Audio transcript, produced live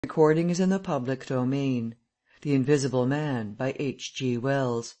Recording is in the public domain. The Invisible Man by H.G.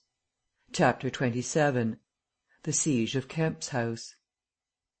 Wells. Chapter 27. The Siege of Kemp's House.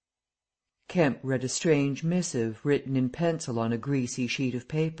 Kemp read a strange missive written in pencil on a greasy sheet of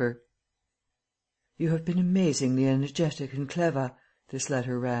paper. "You have been amazingly energetic and clever," this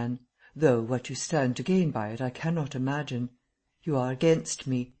letter ran, "though what you stand to gain by it I cannot imagine. You are against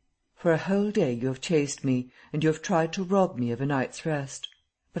me. For a whole day you have chased me, and you have tried to rob me of a night's rest.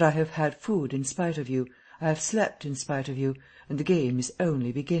 But I have had food in spite of you, I have slept in spite of you, and the game is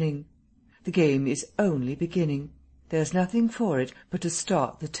only beginning. The game is only beginning. There's nothing for it but to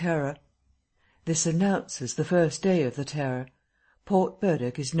start the terror. This announces the first day of the terror. Port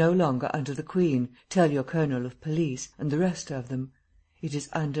Burdock is no longer under the Queen, tell your Colonel of Police, and the rest of them. It is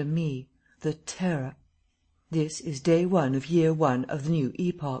under me, the terror. This is day one of year one of the new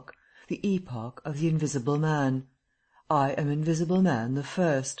epoch, the epoch of the Invisible Man. I am Invisible Man the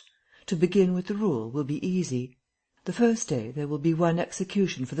first. To begin with the rule will be easy. The first day there will be one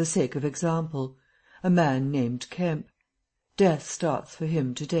execution for the sake of example, a man named Kemp. Death starts for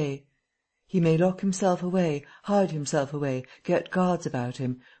him to-day. He may lock himself away, hide himself away, get guards about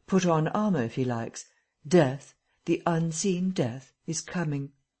him, put on armour if he likes. Death, the unseen death, is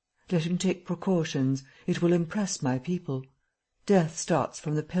coming. Let him take precautions. It will impress my people. Death starts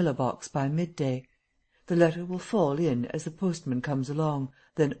from the pillar-box by midday. The letter will fall in as the postman comes along,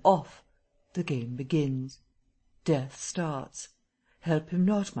 then off. The game begins. Death starts. Help him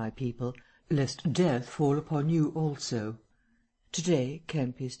not, my people, lest death fall upon you also. To-day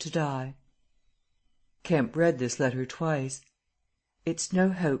Kemp is to die." Kemp read this letter twice. "It's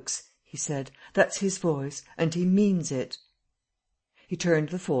no hoax," he said. "That's his voice, and he means it." He turned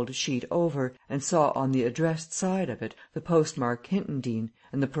the folded sheet over, and saw on the addressed side of it the postmark Hintondean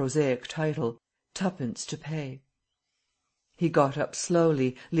and the prosaic title, "Twopence to pay." He got up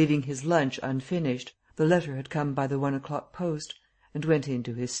slowly, leaving his lunch unfinished, the letter had come by the 1 o'clock post, and went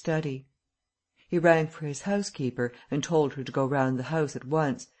into his study. He rang for his housekeeper and told her to go round the house at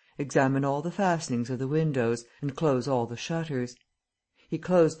once, examine all the fastenings of the windows, and close all the shutters. He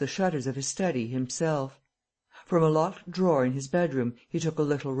closed the shutters of his study himself. From a locked drawer in his bedroom he took a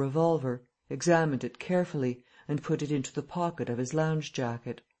little revolver, examined it carefully, and put it into the pocket of his lounge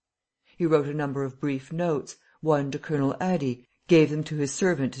jacket. He wrote a number of brief notes, one to Colonel Addy, gave them to his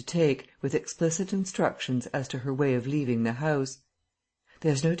servant to take, with explicit instructions as to her way of leaving the house.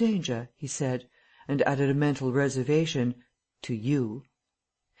 "There's no danger," he said, and added a mental reservation, "to you."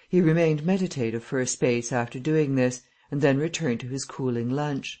 He remained meditative for a space after doing this, and then returned to his cooling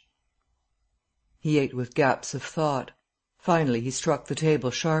lunch. He ate with gaps of thought. Finally he struck the table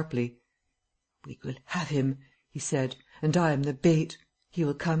sharply. "We will have him," he said, "and I am the bait. He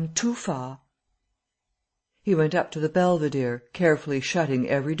will come too far." He went up to the belvedere, carefully shutting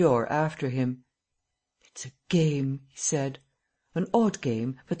every door after him. "It's a game," he said. "An odd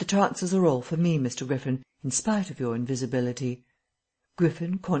game, but the chances are all for me, Mr. Griffin, in spite of your invisibility.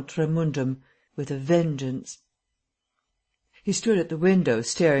 Griffin contra mundum, with a vengeance." He stood at the window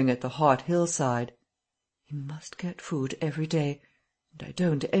staring at the hot hillside. He must get food every day, and I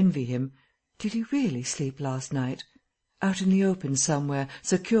don't envy him. Did he really sleep last night? Out in the open somewhere,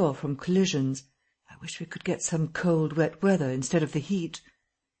 secure from collisions. I wish we could get some cold, wet weather instead of the heat.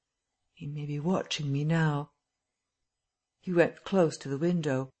 He may be watching me now. He went close to the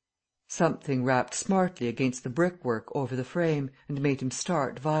window. Something rapped smartly against the brickwork over the frame, and made him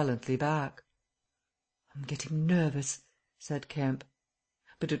start violently back. "I'm getting nervous," said Kemp.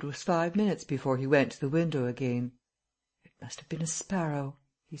 But it was 5 minutes before he went to the window again. "It must have been a sparrow,"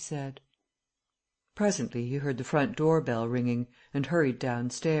 he said. Presently he heard the front door bell ringing, and hurried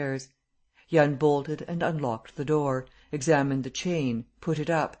downstairs. He unbolted and unlocked the door, examined the chain, put it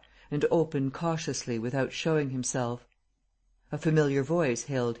up, and opened cautiously without showing himself. A familiar voice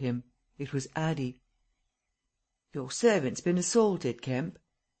hailed him. It was Addy. "Your servant's been assaulted, Kemp,"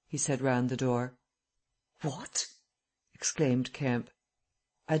 he said round the door. "What?" exclaimed Kemp.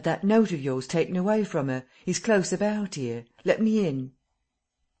 "'Ad that note of yours taken away from her. He's close about here. Let me in."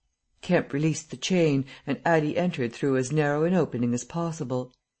 Kemp released the chain, and Addy entered through as narrow an opening as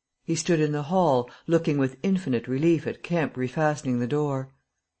possible. He stood in the hall, looking with infinite relief at Kemp refastening the door.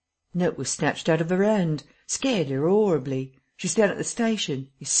 "Note was snatched out of her hand. Scared her horribly. She's down at the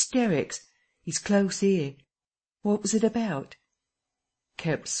station. Hysterics. He's close here. What was it about?"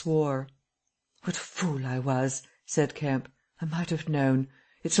 Kemp swore. "What a fool I was," said Kemp. "I might have known.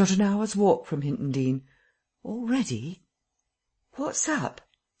 It's not an hour's walk from Hintondean. Already?" "What's up?"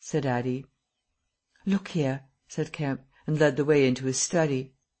 said Addy. "Look here," said Kemp, and led the way into his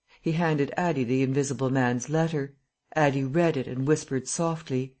study. He handed Addy the Invisible Man's letter. Addie read it and whispered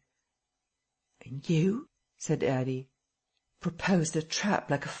softly. "And you?" said Addie. "Proposed a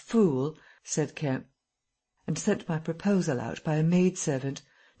trap like a fool," said Kemp. "And sent my proposal out by a maidservant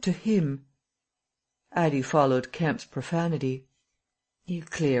to him." Addie followed Kemp's profanity. "You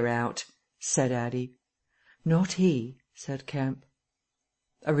clear out," said Addie. "Not he," said Kemp.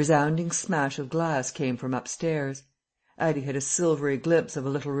 A resounding smash of glass came from upstairs. Addie had a silvery glimpse of a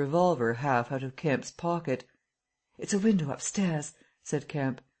little revolver half out of Kemp's pocket. "It's a window upstairs," said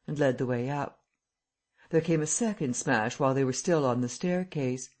Kemp, and led the way up. There came a second smash while they were still on the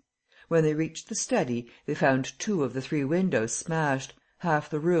staircase. When they reached the study they found 2 of the 3 windows smashed, half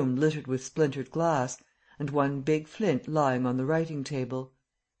the room littered with splintered glass, and one big flint lying on the writing table.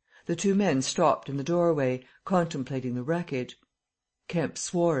 The 2 men stopped in the doorway, contemplating the wreckage. Kemp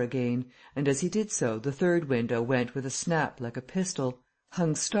swore again, and as he did so the 3rd window went with a snap like a pistol,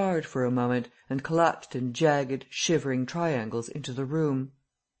 hung starred for a moment, and collapsed in jagged, shivering triangles into the room.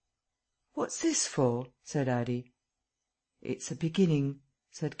 "What's this for?" said Addie. "It's a beginning,"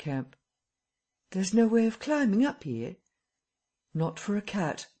 said Kemp. "There's no way of climbing up here?" "Not for a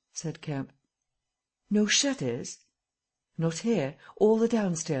cat," said Kemp. "No shutters?" "Not here. All the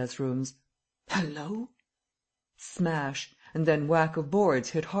downstairs rooms." "Hallo!" Smash, and then whack of boards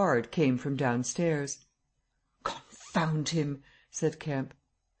hit hard came from downstairs. "Confound him!" said Kemp.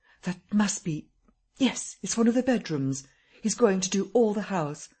 "That must be yes, it's one of the bedrooms. He's going to do all the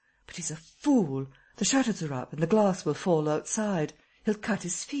house. But he's a fool. The shutters are up and the glass will fall outside. He'll cut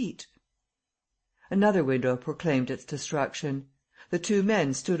his feet." Another window proclaimed its destruction. The 2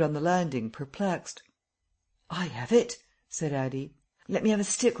 men stood on the landing perplexed. "I have it," said Addie. "Let me have a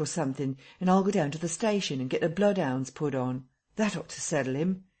stick or something, and I'll go down to the station and get the bloodhounds put on. That ought to settle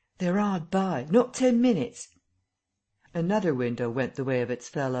him. They're hard by. Not 10 minutes." Another window went the way of its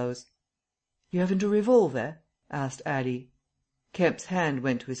fellows. "You haven't a revolver?" asked Addie. Kemp's hand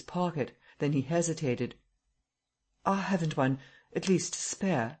went to his pocket, then he hesitated. "I haven't one, at least to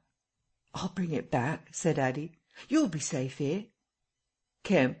spare." "I'll bring it back," said Addie. "You'll be safe here."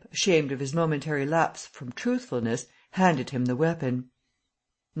 Kemp, ashamed of his momentary lapse from truthfulness, handed him the weapon.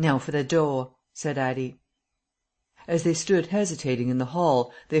 "Now for the door," said Addie. As they stood hesitating in the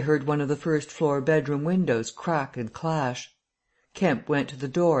hall, they heard one of the 1st-floor bedroom windows crack and clash. Kemp went to the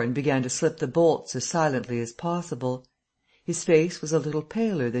door and began to slip the bolts as silently as possible. His face was a little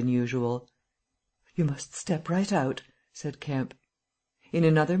paler than usual. "You must step right out," said Kemp. In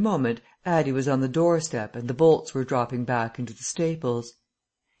another moment Addie was on the doorstep and the bolts were dropping back into the staples.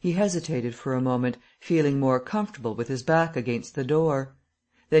 He hesitated for a moment, feeling more comfortable with his back against the door.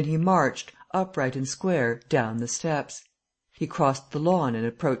 Then he marched, upright and square, down the steps. He crossed the lawn and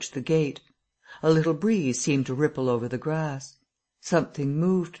approached the gate. A little breeze seemed to ripple over the grass. Something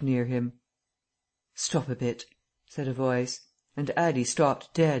moved near him. "Stop a bit," said a voice, and Addie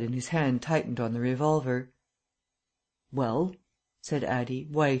stopped dead and his hand tightened on the revolver. "Well?" said Addie,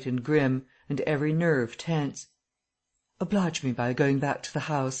 white and grim, and every nerve tense. "Oblige me by going back to the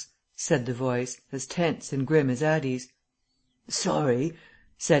house," said the voice, as tense and grim as Addie's. "Sorry,"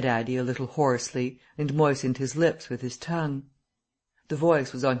 said Addie a little hoarsely, and moistened his lips with his tongue. The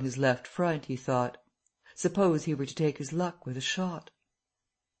voice was on his left front, he thought. Suppose he were to take his luck with a shot?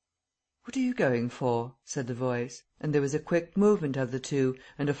 "What are you going for?" said the voice, and there was a quick movement of the 2,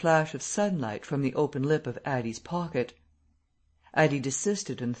 and a flash of sunlight from the open lip of Addie's pocket. Addie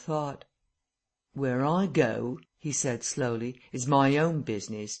desisted and thought. "Where I go," he said slowly, "is my own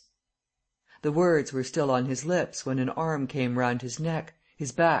business." The words were still on his lips when an arm came round his neck,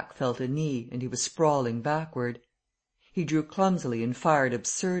 his back felt a knee, and he was sprawling backward. He drew clumsily and fired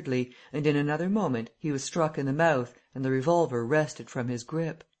absurdly, and in another moment he was struck in the mouth and the revolver wrested from his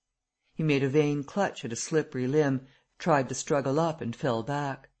grip. He made a vain clutch at a slippery limb, tried to struggle up and fell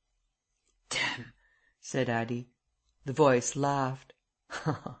back. "Damn!" said Addie. The voice laughed.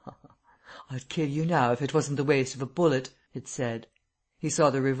 "I'd kill you now if it wasn't the waste of a bullet," it said. He saw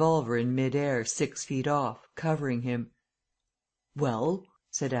the revolver in mid-air 6 feet off, covering him. "Well?"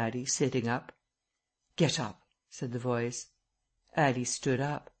 said Addie, sitting up. "Get up," said the voice. Addie stood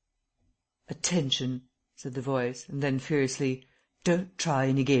up. "Attention," said the voice, and then fiercely, "don't try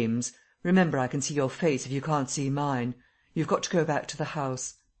any games. Remember I can see your face if you can't see mine. You've got to go back to the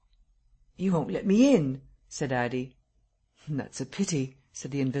house." "You won't let me in," said Addie. "That's a pity,"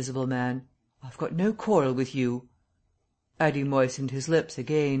 said the invisible man. "I've got no quarrel with you." Addie moistened his lips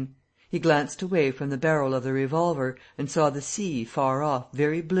again. He glanced away from the barrel of the revolver and saw the sea far off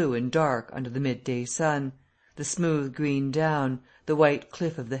very blue and dark under the midday sun, the smooth green down, the white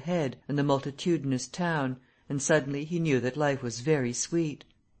cliff of the Head, and the multitudinous town, and suddenly he knew that life was very sweet.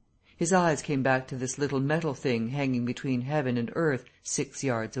 His eyes came back to this little metal thing hanging between heaven and earth 6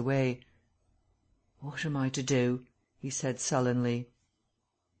 yards away. "What am I to do?" he said sullenly.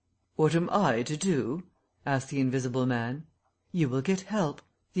 "What am I to do?" asked the Invisible Man. "You will get help.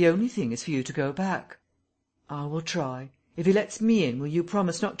 The only thing is for you to go back." "I will try. If he lets me in, will you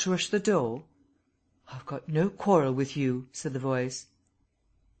promise not to rush the door?" "I've got no quarrel with you," said the voice.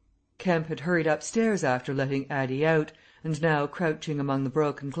 Kemp had hurried upstairs after letting Addie out, and now, crouching among the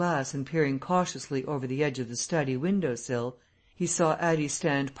broken glass and peering cautiously over the edge of the study window sill, he saw Addie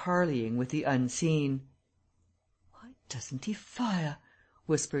stand parleying with the unseen. "Why doesn't he fire?"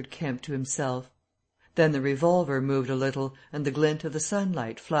 whispered Kemp to himself. Then the revolver moved a little, and the glint of the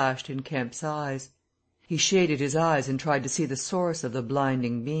sunlight flashed in Kemp's eyes. He shaded his eyes and tried to see the source of the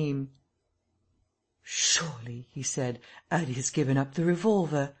blinding beam. "Surely," he said, "Addie has given up the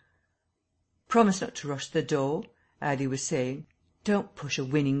revolver." "Promise not to rush the door," Addie was saying. "Don't push a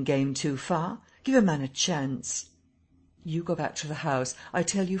winning game too far. Give a man a chance." "You go back to the house. I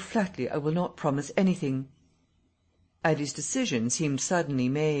tell you flatly I will not promise anything." Addie's decision seemed suddenly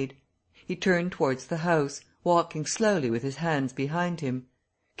made. He turned towards the house, walking slowly with his hands behind him.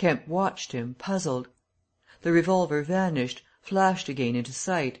 Kemp watched him, puzzled. The revolver vanished, flashed again into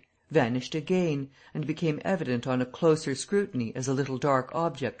sight, vanished again, and became evident on a closer scrutiny as a little dark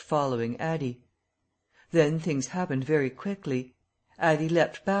object following Addie. Then things happened very quickly. Addie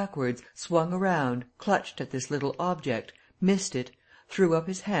leapt backwards, swung around, clutched at this little object, missed it, threw up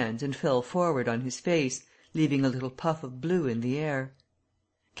his hands and fell forward on his face, leaving a little puff of blue in the air.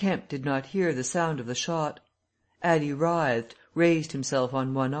 Kemp did not hear the sound of the shot. Addie writhed, raised himself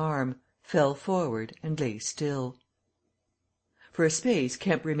on one arm, fell forward and lay still. For a space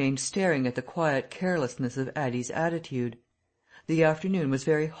Kemp remained staring at the quiet carelessness of Addie's attitude. The afternoon was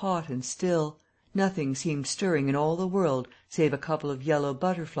very hot and still. Nothing seemed stirring in all the world save a couple of yellow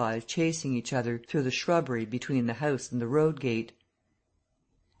butterflies chasing each other through the shrubbery between the house and the road gate.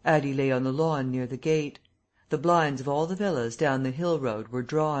 Addie lay on the lawn near the gate. The blinds of all the villas down the hill road were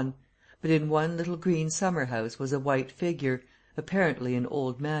drawn, but in one little green summer house was a white figure, apparently an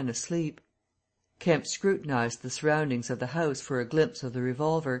old man asleep. Kemp scrutinized the surroundings of the house for a glimpse of the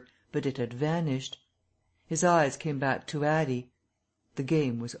revolver, but it had vanished. His eyes came back to Addie. The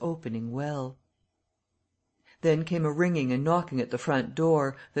game was opening well. Then came a ringing and knocking at the front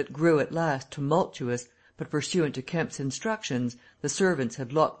door, that grew at last tumultuous, but pursuant to Kemp's instructions, the servants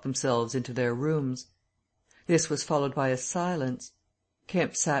had locked themselves into their rooms. This was followed by a silence.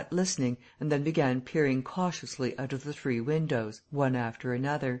 Kemp sat listening, and then began peering cautiously out of the 3 windows, one after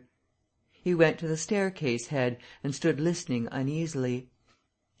another. He went to the staircase head and stood listening uneasily.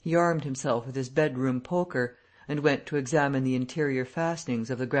 He armed himself with his bedroom poker, and went to examine the interior fastenings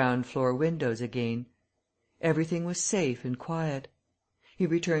of the ground floor windows again. Everything was safe and quiet. He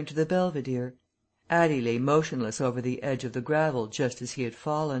returned to the belvedere. Addie lay motionless over the edge of the gravel just as he had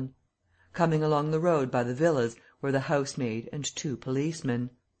fallen. Coming along the road by the villas were the housemaid and 2 policemen.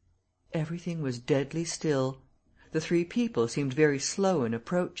 Everything was deadly still. The 3 people seemed very slow in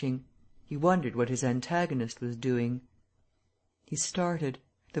approaching. He wondered what his antagonist was doing. He started.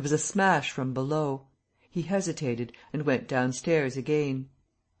 There was a smash from below. He hesitated, and went downstairs again.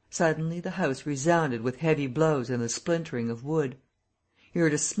 Suddenly the house resounded with heavy blows and the splintering of wood. He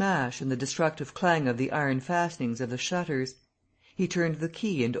heard a smash and the destructive clang of the iron fastenings of the shutters. He turned the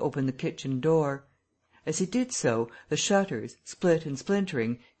key and opened the kitchen door. As he did so, the shutters, split and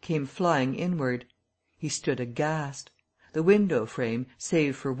splintering, came flying inward. He stood aghast. The window frame,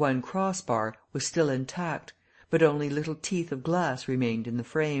 save for one crossbar, was still intact, but only little teeth of glass remained in the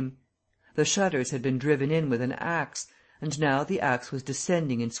frame. The shutters had been driven in with an axe, and now the axe was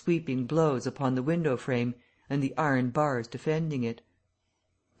descending in sweeping blows upon the window frame and the iron bars defending it.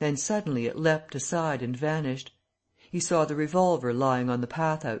 Then suddenly it leapt aside and vanished. He saw the revolver lying on the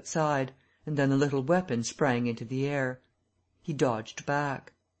path outside, and then the little weapon sprang into the air. He dodged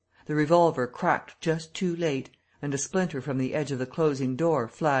back. The revolver cracked just too late, and a splinter from the edge of the closing door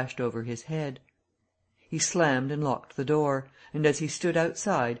flashed over his head. He slammed and locked the door, and as he stood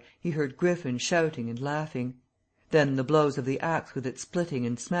outside he heard Griffin shouting and laughing. Then the blows of the axe with its splitting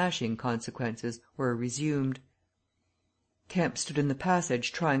and smashing consequences were resumed. Kemp stood in the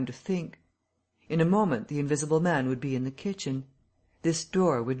passage trying to think. In a moment the Invisible Man would be in the kitchen. This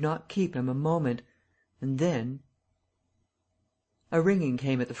door would not keep him a moment, and then... A ringing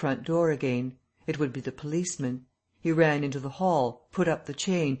came at the front door again. It would be the policeman. He ran into the hall, put up the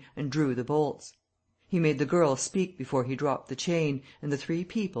chain, and drew the bolts. He made the girl speak before he dropped the chain, and the 3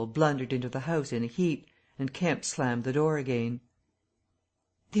 people blundered into the house in a heap, and Kemp slammed the door again.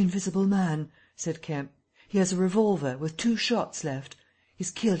 "The Invisible Man," said Kemp. "He has a revolver, with 2 shots left. He's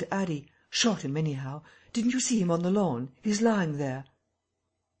killed Addie. Shot him anyhow. Didn't you see him on the lawn? He's lying there."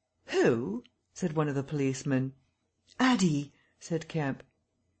 "Who?" said one of the policemen. "Addie," said Kemp.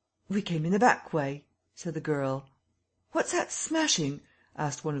 "We came in the back way," said the girl. "What's that smashing?"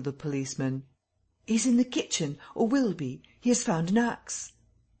 asked one of the policemen. "He's in the kitchen, or will be. He has found an axe."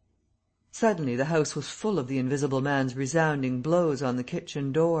 Suddenly the house was full of the Invisible Man's resounding blows on the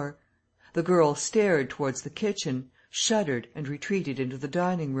kitchen door. The girl stared towards the kitchen, shuddered, and retreated into the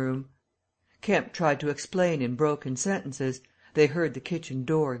dining room. Kemp tried to explain in broken sentences. They heard the kitchen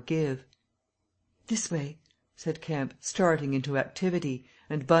door give. "This way," said Kemp, starting into activity,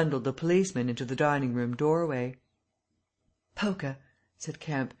 and bundled the policeman into the dining room doorway. "Poker," said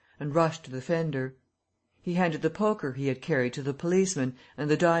Kemp, and rushed to the fender. He handed the poker he had carried to the policeman and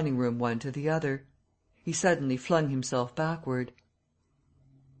the dining room one to the other. He suddenly flung himself backward.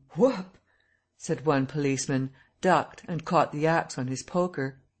 "Whoop!" said one policeman, ducked, and caught the axe on his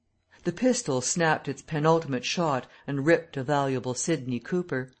poker. The pistol snapped its penultimate shot and ripped a valuable Sidney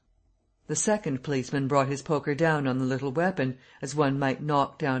Cooper. The second policeman brought his poker down on the little weapon as one might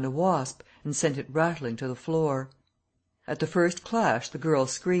knock down a wasp, and sent it rattling to the floor. At the first clash the girl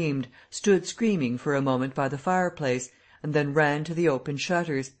screamed, stood screaming for a moment by the fireplace, and then ran to the open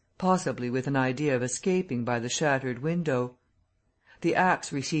shutters, possibly with an idea of escaping by the shattered window. The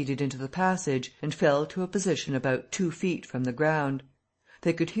axe receded into the passage, and fell to a position about 2 feet from the ground.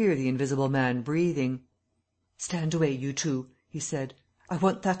 They could hear the Invisible Man breathing. "Stand away, you two," he said. "I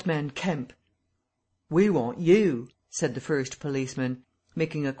want that man Kemp." "We want you," said the first policeman,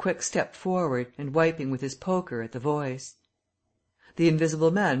 making a quick step forward and wiping with his poker at the voice. The Invisible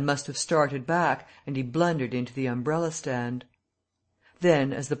Man must have started back, and he blundered into the umbrella stand.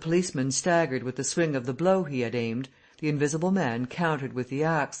 Then, as the policeman staggered with the swing of the blow he had aimed, the Invisible Man countered with the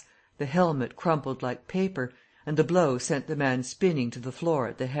axe, the helmet crumpled like paper, and the blow sent the man spinning to the floor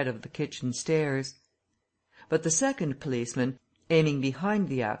at the head of the kitchen stairs. But the second policeman, aiming behind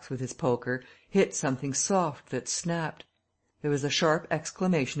the axe with his poker, hit something soft that snapped. There was a sharp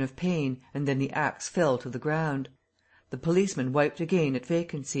exclamation of pain, and then the axe fell to the ground. The policeman wiped again at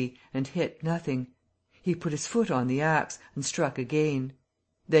vacancy, and hit nothing. He put his foot on the axe, and struck again.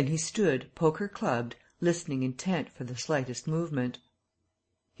 Then he stood, poker clubbed, listening intent for the slightest movement.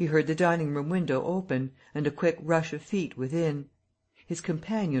 He heard the dining room window open, and a quick rush of feet within. His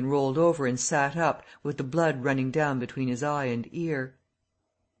companion rolled over and sat up, with the blood running down between his eye and ear.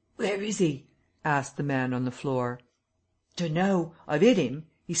 "Where is he?" asked the man on the floor. "Dunno. I've hit him.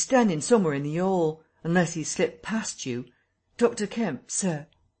 He's standing somewhere in the hole, unless he's slipped past you. Dr. Kemp, sir."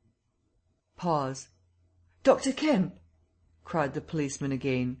 Pause. "Dr. Kemp!" cried the policeman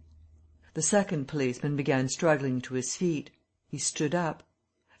again. The second policeman began struggling to his feet. He stood up.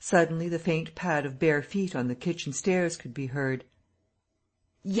 Suddenly the faint pad of bare feet on the kitchen stairs could be heard.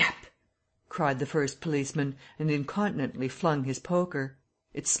 "Yap!" cried the first policeman, and incontinently flung his poker.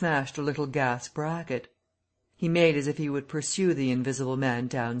 It smashed a little gas bracket. He made as if he would pursue the Invisible Man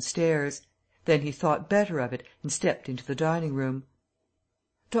downstairs. Then he thought better of it and stepped into the dining room.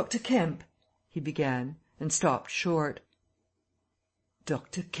 "Dr. Kemp," he began, and stopped short.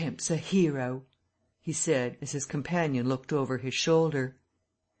 "Dr. Kemp's a hero," he said, as his companion looked over his shoulder.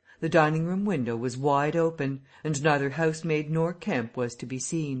 The dining room window was wide open, and neither housemaid nor Kemp was to be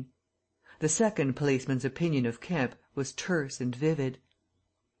seen. The second policeman's opinion of Kemp was terse and vivid.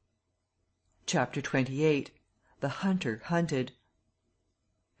 Chapter 28. The Hunter Hunted.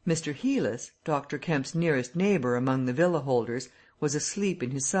 Mr. Heelas, Dr. Kemp's nearest neighbour among the villa holders, was asleep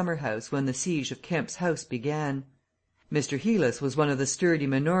in his summer house when the siege of Kemp's house began. Mr. Heelas was one of the sturdy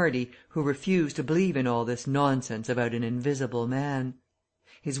minority who refused to believe in all this nonsense about an invisible man.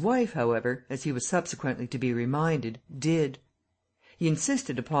 His wife, however, as he was subsequently to be reminded, did. He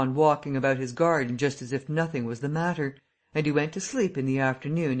insisted upon walking about his garden just as if nothing was the matter, and he went to sleep in the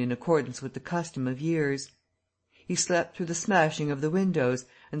afternoon in accordance with the custom of years. He slept through the smashing of the windows,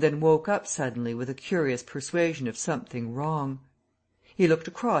 and then woke up suddenly with a curious persuasion of something wrong. He looked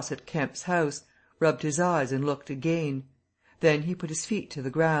across at Kemp's house, rubbed his eyes and looked again. Then he put his feet to the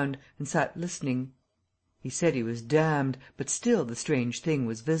ground, and sat listening. He said he was damned, but still the strange thing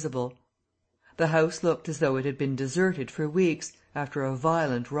was visible. The house looked as though it had been deserted for weeks, after a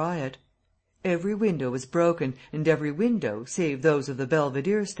violent riot. Every window was broken, and every window, save those of the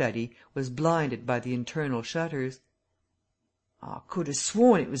Belvedere study, was blinded by the internal shutters. "I could have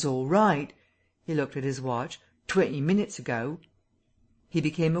sworn it was all right." He looked at his watch. 20 minutes ago." He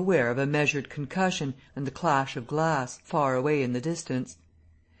became aware of a measured concussion and the clash of glass, far away in the distance.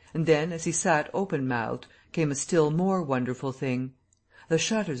 And then, as he sat open-mouthed, came a still more wonderful thing. The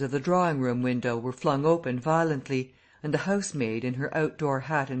shutters of the drawing-room window were flung open violently, and the housemaid, in her outdoor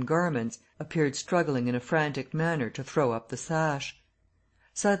hat and garments, appeared struggling in a frantic manner to throw up the sash.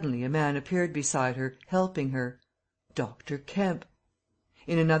 Suddenly a man appeared beside her, helping her. Dr. Kemp.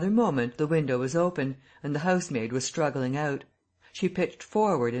 In another moment the window was open, and the housemaid was struggling out. She pitched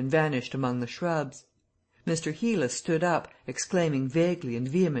forward and vanished among the shrubs. Mr. Heelas stood up, exclaiming vaguely and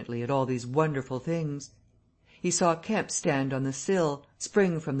vehemently at all these wonderful things. He saw Kemp stand on the sill,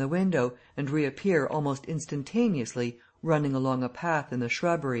 spring from the window, and reappear almost instantaneously, running along a path in the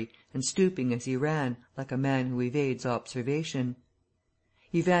shrubbery and stooping as he ran, like a man who evades observation.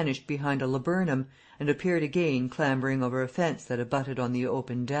 He vanished behind a laburnum, and appeared again clambering over a fence that abutted on the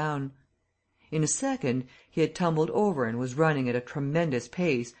open down. In a second he had tumbled over and was running at a tremendous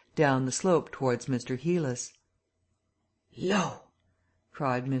pace down the slope towards Mr. Heelas. "Lo!"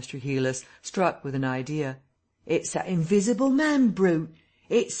 cried Mr. Heelas, struck with an idea. "It's that invisible man brute!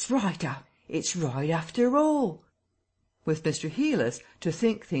 It's right after all!" With Mr. Heelas, to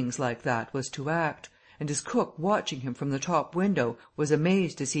think things like that was to act, and his cook, watching him from the top window, was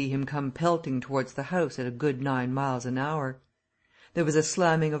amazed to see him come pelting towards the house at a good 9 miles an hour. There was a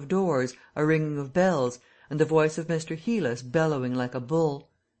slamming of doors, a ringing of bells, and the voice of Mr. Heelas bellowing like a bull.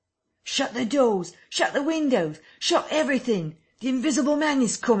 "Shut the doors! Shut the windows! Shut everything! The invisible man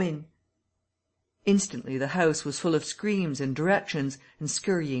is coming!" Instantly the house was full of screams and directions and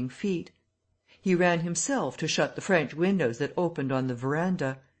scurrying feet. He ran himself to shut the French windows that opened on the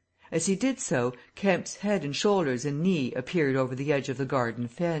veranda. As he did so, Kemp's head and shoulders and knee appeared over the edge of the garden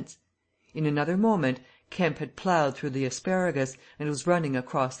fence. In another moment Kemp had ploughed through the asparagus and was running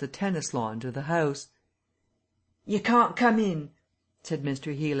across the tennis lawn to the house. "You can't come in," said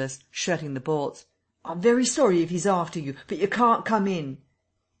Mr. Heelas, shutting the bolts. "I'm very sorry if he's after you, but you can't come in."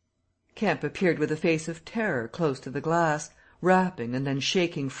 Kemp appeared with a face of terror close to the glass, rapping and then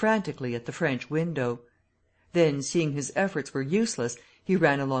shaking frantically at the French window. Then, seeing his efforts were useless, he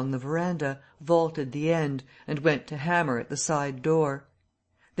ran along the veranda, vaulted the end, and went to hammer at the side door.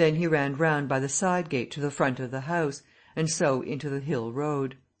 Then he ran round by the side gate to the front of the house, and so into the hill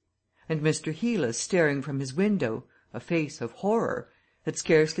road. And Mr. Heelas, staring from his window, a face of horror, had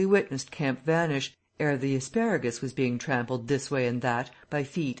scarcely witnessed Kemp vanish, ere the asparagus was being trampled this way and that by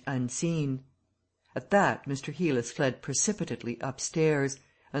feet unseen. At that Mr. Heelas fled precipitately upstairs,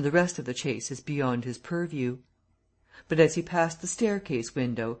 and the rest of the chase is beyond his purview. But as he passed the staircase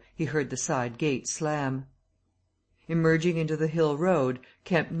window he heard the side gate slam. Emerging into the hill road,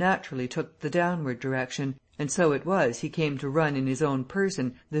 Kemp naturally took the downward direction, and so it was he came to run in his own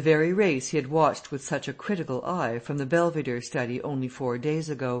person the very race he had watched with such a critical eye from the Belvedere study only 4 days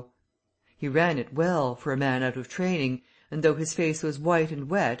ago. He ran it well, for a man out of training, and though his face was white and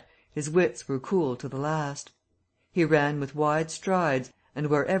wet, his wits were cool to the last. He ran with wide strides, and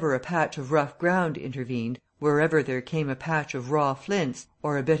wherever a patch of rough ground intervened, wherever there came a patch of raw flints,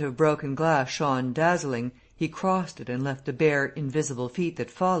 or a bit of broken glass shone dazzling, he crossed it and left the bare, invisible feet that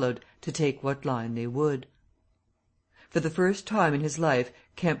followed to take what line they would. For the first time in his life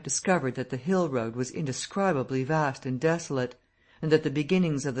Kemp discovered that the hill road was indescribably vast and desolate, and that the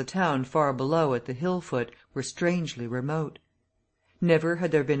beginnings of the town far below at the hill foot were strangely remote. Never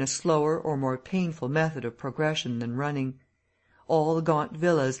had there been a slower or more painful method of progression than running. All the gaunt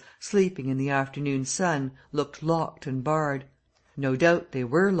villas, sleeping in the afternoon sun, looked locked and barred. No doubt they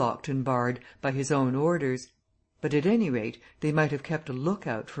were locked and barred by his own orders, but at any rate they might have kept a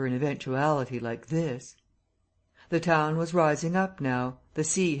look-out for an eventuality like this. The town was rising up now, the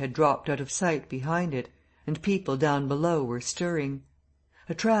sea had dropped out of sight behind it, and people down below were stirring.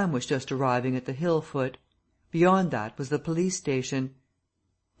 A tram was just arriving at the hill foot. Beyond that was the police station.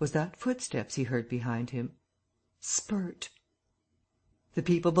 Was that footsteps he heard behind him? Spurt! The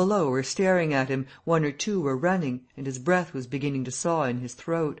people below were staring at him, 1 or 2 were running, and his breath was beginning to saw in his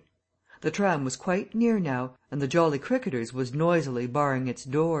throat. The tram was quite near now, and the Jolly Cricketers was noisily barring its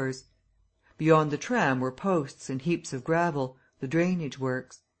doors. Beyond the tram were posts and heaps of gravel, the drainage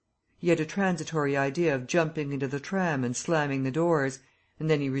works. He had a transitory idea of jumping into the tram and slamming the doors, and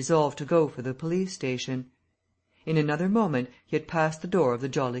then he resolved to go for the police station. In another moment he had passed the door of the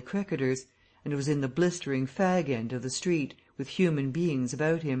Jolly Cricketers, and was in the blistering fag end of the street, with human beings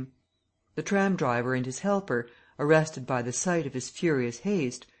about him. The tram driver and his helper, arrested by the sight of his furious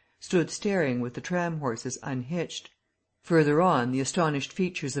haste, stood staring with the tram horses unhitched. Further on the astonished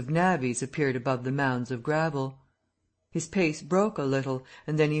features of navvies appeared above the mounds of gravel. His pace broke a little,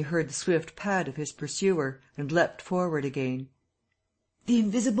 and then he heard the swift pad of his pursuer, and leapt forward again. "The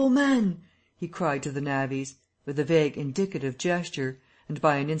invisible man!" he cried to the navvies, with a vague indicative gesture, and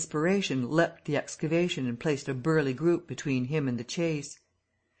by an inspiration leapt the excavation and placed a burly group between him and the chase.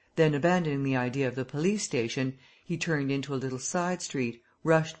 Then, abandoning the idea of the police station, He turned into a little side street,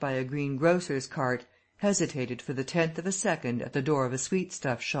 rushed by a greengrocer's cart, hesitated for the tenth of a second at the door of a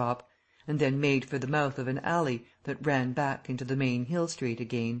sweetstuff shop, and then made for the mouth of an alley that ran back into the main Hill Street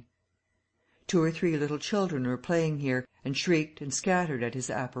again. 2 or 3 little children were playing here, and shrieked and scattered at his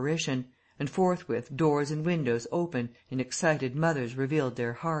apparition, and forthwith doors and windows opened and excited mothers revealed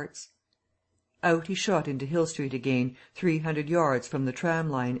their hearts. Out he shot into Hill Street again, 300 yards from the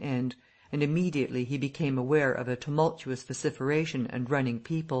tram-line end, and immediately he became aware of a tumultuous vociferation and running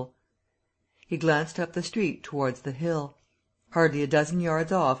people. He glanced up the street towards the hill. Hardly a dozen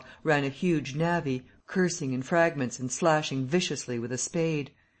yards off ran a huge navvy, cursing in fragments and slashing viciously with a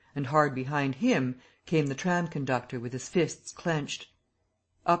spade, and hard behind him came the tram conductor with his fists clenched.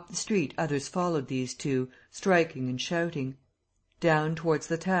 Up the street others followed these two, striking and shouting. Down towards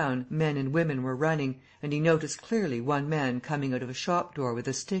the town men and women were running, and he noticed clearly one man coming out of a shop door with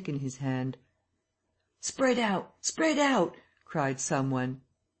a stick in his hand. "Spread out! Spread out!" cried some one.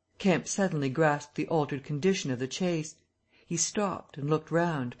 Kemp suddenly grasped the altered condition of the chase. He stopped and looked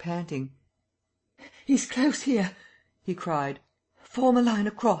round, panting. "He's close here," he cried. "Form a line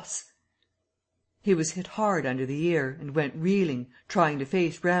across." He was hit hard under the ear, and went reeling, trying to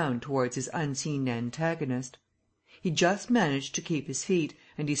face round towards his unseen antagonist. He just managed to keep his feet,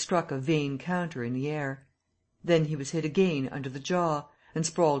 and he struck a vain counter in the air. Then he was hit again under the jaw, and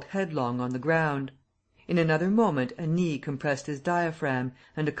sprawled headlong on the ground. In another moment a knee compressed his diaphragm,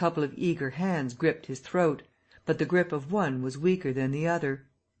 and a couple of eager hands gripped his throat, but the grip of one was weaker than the other.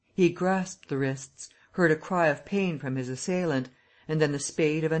 He grasped the wrists, heard a cry of pain from his assailant, and then the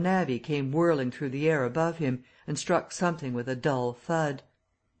spade of a navvy came whirling through the air above him and struck something with a dull thud.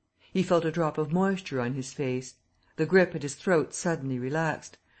 He felt a drop of moisture on his face. The grip at his throat suddenly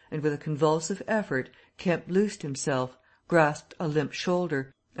relaxed, and with a convulsive effort Kemp loosed himself, grasped a limp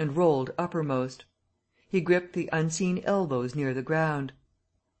shoulder, and rolled uppermost. He gripped the unseen elbows near the ground.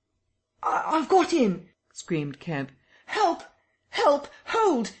 "I've got him!" screamed Kemp. "Help! Help!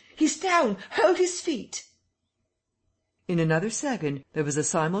 Hold! He's down! Hold his feet!" In another second there was a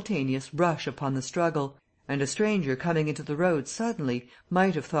simultaneous rush upon the struggle, and a stranger coming into the road suddenly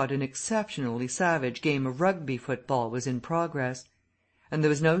might have thought an exceptionally savage game of Rugby football was in progress. And there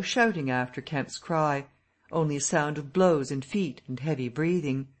was no shouting after Kemp's cry, only a sound of blows and feet and heavy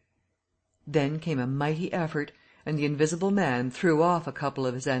breathing. Then came a mighty effort, and the invisible man threw off a couple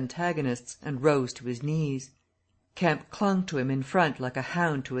of his antagonists and rose to his knees. Kemp clung to him in front like a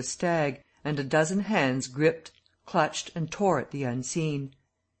hound to a stag, and a dozen hands gripped, clutched and tore at the unseen.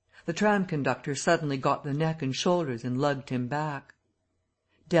 The tram conductor suddenly got the neck and shoulders and lugged him back.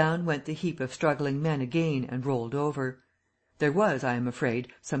 Down went the heap of struggling men again and rolled over. There was, I am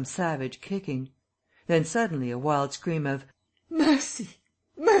afraid, some savage kicking. Then suddenly a wild scream of "Mercy!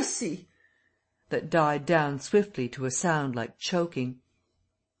 Mercy!" that died down swiftly to a sound like choking.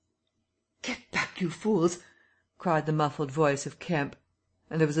 "Get back, you fools!" cried the muffled voice of Kemp,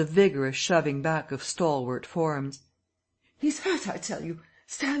 and there was a vigorous shoving back of stalwart forms. "He's hurt, I tell you!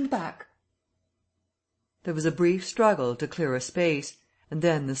 Stand back!" There was a brief struggle to clear a space, and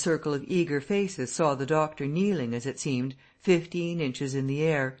then the circle of eager faces saw the doctor kneeling, as it seemed, 15 inches in the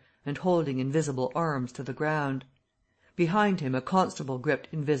air, and holding invisible arms to the ground. Behind him a constable gripped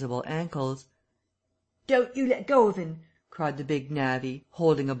invisible ankles. "Don't you let go of him!" cried the big navvy,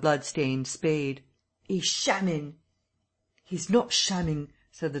 holding a blood-stained spade. "He's shamming." "He's not shamming,"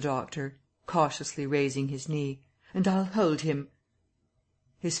 said the doctor, cautiously raising his knee, "and I'll hold him."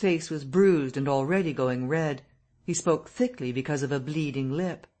 His face was bruised and already going red. He spoke thickly because of a bleeding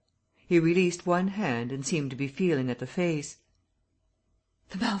lip. He released one hand and seemed to be feeling at the face.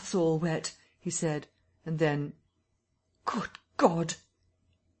 "The mouth's all wet," he said, and then, "Good God!"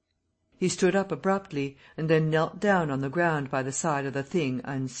 He stood up abruptly, and then knelt down on the ground by the side of the thing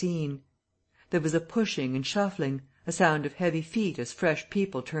unseen. There was a pushing and shuffling, a sound of heavy feet as fresh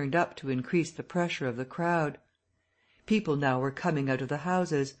people turned up to increase the pressure of the crowd. People now were coming out of the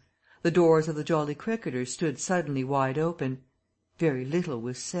houses. The doors of the Jolly Cricketers stood suddenly wide open. Very little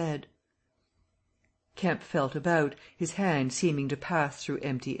was said. Kemp felt about, his hand seeming to pass through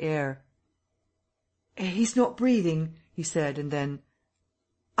empty air. "He's not breathing," he said, and then,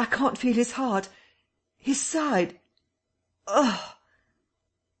 "I can't feel his heart. His side. Ugh!"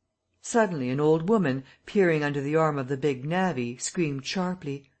 Suddenly an old woman, peering under the arm of the big navvy, screamed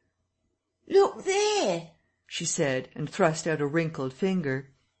sharply. "Look there!" she said, and thrust out a wrinkled finger.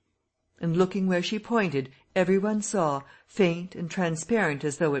 And looking where she pointed, every one saw, faint and transparent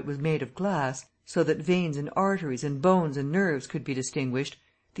as though it was made of glass, so that veins and arteries and bones and nerves could be distinguished,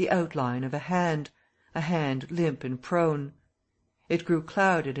 the outline of a hand limp and prone. It grew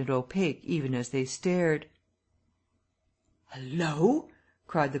clouded and opaque even as they stared. "Hullo!"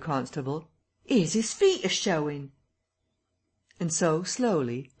 cried the constable. "Here's his feet a-showing." And so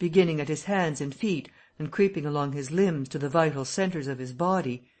slowly, beginning at his hands and feet and creeping along his limbs to the vital centres of his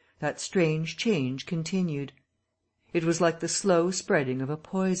body, that strange change continued. It was like the slow spreading of a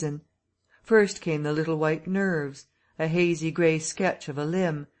poison. First came the little white nerves, a hazy grey sketch of a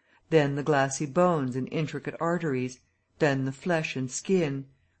limb, then the glassy bones and intricate arteries, then the flesh and skin,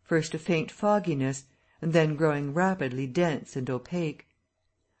 first a faint fogginess, and then growing rapidly dense and opaque.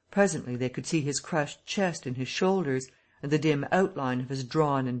 Presently they could see his crushed chest and his shoulders, and the dim outline of his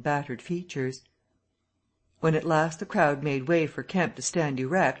drawn and battered features. When at last the crowd made way for Kemp to stand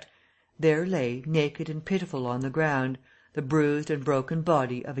erect, there lay, naked and pitiful on the ground, the bruised and broken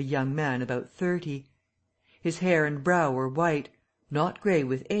body of a young man about 30. His hair and brow were white, not grey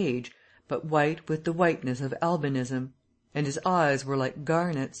with age, but white with the whiteness of albinism, and his eyes were like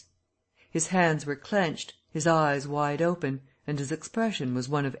garnets. His hands were clenched, his eyes wide open, and his expression was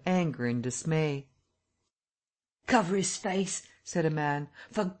one of anger and dismay. "Cover his face," said a man.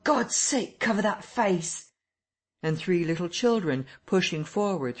 "For God's sake, cover that face!" And 3 little children, pushing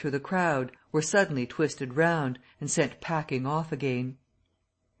forward through the crowd, were suddenly twisted round and sent packing off again.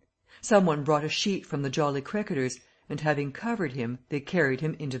 Some one brought a sheet from the Jolly Cricketers, and having covered him, they carried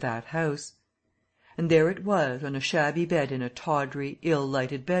him into that house. And there it was, on a shabby bed in a tawdry,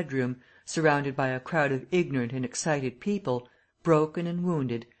 ill-lighted bedroom, surrounded by a crowd of ignorant and excited people, broken and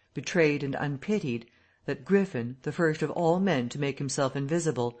wounded, betrayed and unpitied, that Griffin, the first of all men to make himself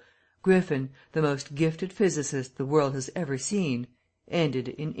invisible, Griffin, the most gifted physicist the world has ever seen, ended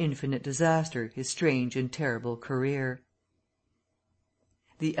in infinite disaster his strange and terrible career.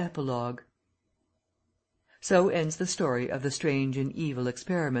 The Epilogue. So ends the story of the strange and evil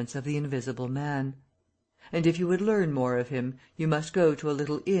experiments of the Invisible Man. And if you would learn more of him, you must go to a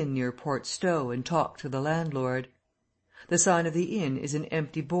little inn near Port Stowe and talk to the landlord. The sign of the inn is an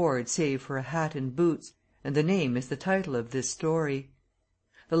empty board save for a hat and boots, and the name is the title of this story.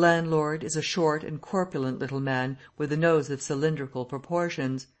 The landlord is a short and corpulent little man with a nose of cylindrical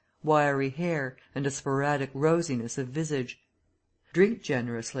proportions, wiry hair, and a sporadic rosiness of visage. Drink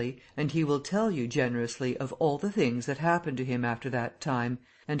generously, and he will tell you generously of all the things that happened to him after that time,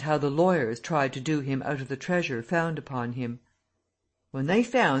 and how the lawyers tried to do him out of the treasure found upon him. "When they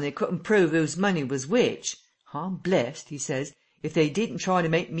found they couldn't prove whose money was which, I'm blessed," he says, "if they didn't try to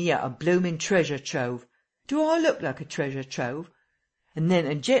make me out a bloomin' treasure trove. Do I look like a treasure trove? And then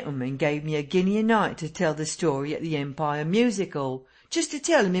a gentleman gave me a guinea a night to tell the story at the Empire Music Hall, just to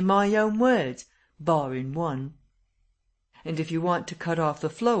tell him in my own words, barring one." And if you want to cut off the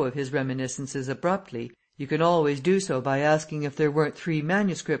flow of his reminiscences abruptly, you can always do so by asking if there weren't 3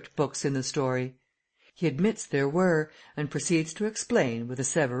 manuscript books in the story. He admits there were, and proceeds to explain, with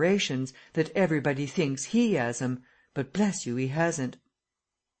asseverations, that everybody thinks he has 'em, but bless you, he hasn't.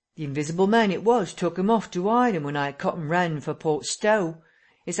 "The Invisible Man it was took 'em off to hide 'em when I cut 'em ran for Port Stowe.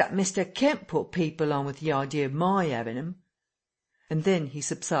 It's that Mr. Kemp put people on with the idea of my having 'em." And then he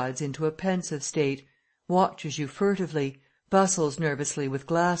subsides into a pensive state, watches you furtively, bustles nervously with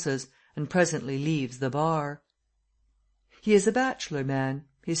glasses, and presently leaves the bar. He is a bachelor man,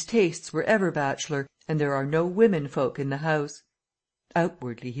 his tastes were ever bachelor, and there are no women folk in the house.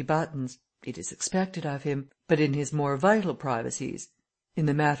 Outwardly he buttons, it is expected of him, but in his more vital privacies, in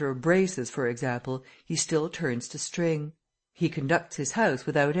the matter of braces, for example, he still turns to string. He conducts his house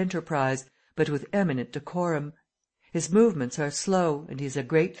without enterprise, but with eminent decorum. His movements are slow, and he is a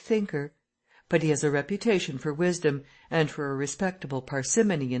great thinker. But he has a reputation for wisdom, and for a respectable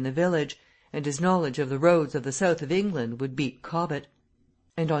parsimony in the village, and his knowledge of the roads of the south of England would beat Cobbett.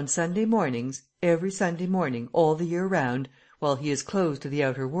 And on Sunday mornings, every Sunday morning all the year round, while he is closed to the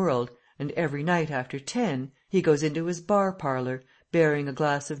outer world, and every night after 10, he goes into his bar parlour, bearing a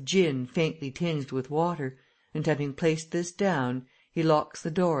glass of gin faintly tinged with water, and having placed this down, he locks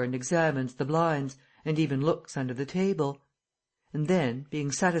the door and examines the blinds, and even looks under the table. And then,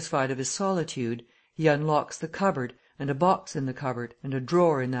 being satisfied of his solitude, he unlocks the cupboard, and a box in the cupboard, and a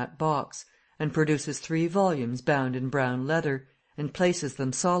drawer in that box, and produces 3 volumes bound in brown leather, and places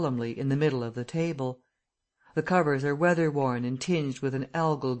them solemnly in the middle of the table. The covers are weather-worn and tinged with an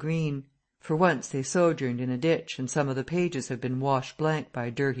algal green, for once they sojourned in a ditch, and some of the pages have been washed blank by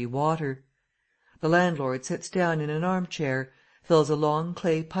dirty water. The landlord sits down in an arm-chair, fills a long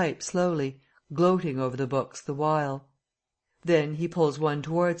clay pipe slowly, gloating over the books the while. Then he pulls one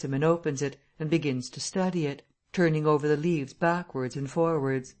towards him and opens it, and begins to study it, turning over the leaves backwards and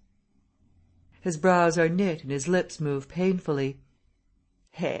forwards. His brows are knit and his lips move painfully.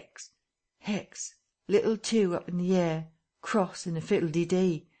 "Hex, hex, little 2 up in the air, cross and a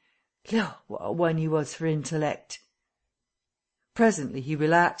fiddle-de-dee. Lord, what a one he was for intellect!" Presently he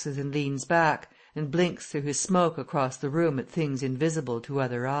relaxes and leans back, and blinks through his smoke across the room at things invisible to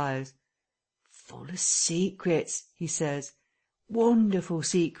other eyes. "Full of secrets," he says. "Wonderful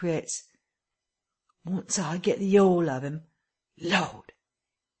secrets. Once I get the 'all of 'em, Lord!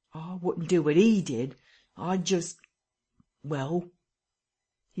 I wouldn't do what 'e did. I'd just well."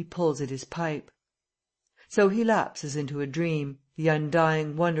 He pulls at his pipe. So he lapses into a dream, the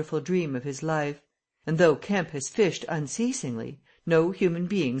undying, wonderful dream of his life. And though Kemp has fished unceasingly, no human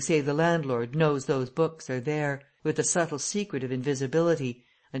being save the landlord knows those books are there, with the subtle secret of invisibility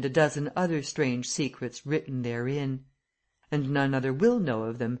and a dozen other strange secrets written therein. And none other will know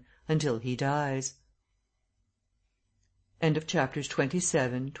of them until he dies. End of chapters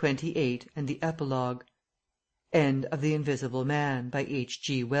 27, 28, and the epilogue. End of The Invisible Man, by H.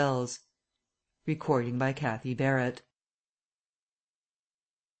 G. Wells. Recording by Kathy Barrett.